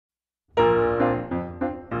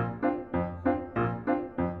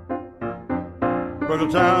from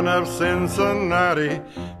the town of Cincinnati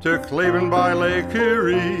to Cleveland by Lake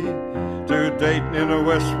Erie, to Dayton in the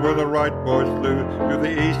west where the Wright boys flew, to the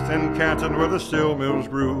east in Canton where the steel mills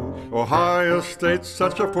grew. Ohio State's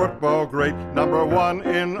such a football great, #1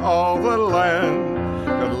 in all the land.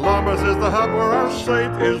 Columbus is the hub where our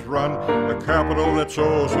state is run, the capital that's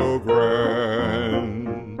oh so grand.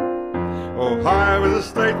 Ohio is a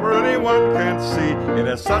state where anyone can't see it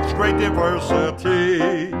has such great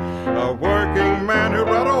diversity. A working man who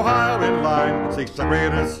brought Ohio in line seeks the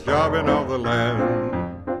greatest job in all the land.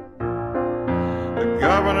 The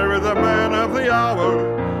governor is the man of the hour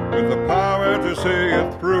with the power to see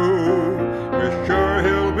it through. We're sure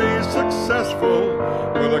he'll be successful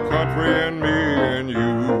for the country and me and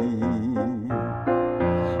you.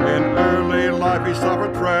 In early life he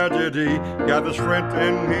suffered tragedy, got the strength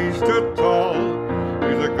and he stood tall.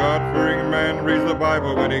 He's a God-fearing man, reads the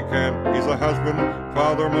Bible when he can. He's a husband,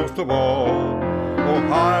 father most of all.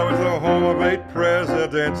 Ohio is the home of 8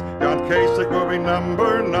 presidents. John Kasich will be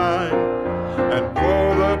 #9. And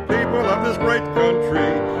for the people of this great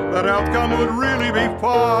country, that outcome would really be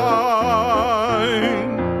fine.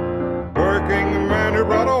 Working man who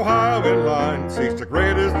brought Ohio in line seeks the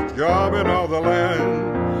greatest job in all the land.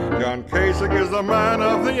 John Kasich is the man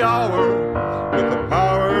of the hour with the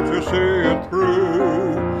power to see it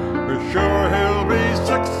through. We're sure he'll be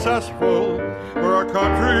successful for our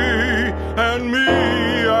country and me.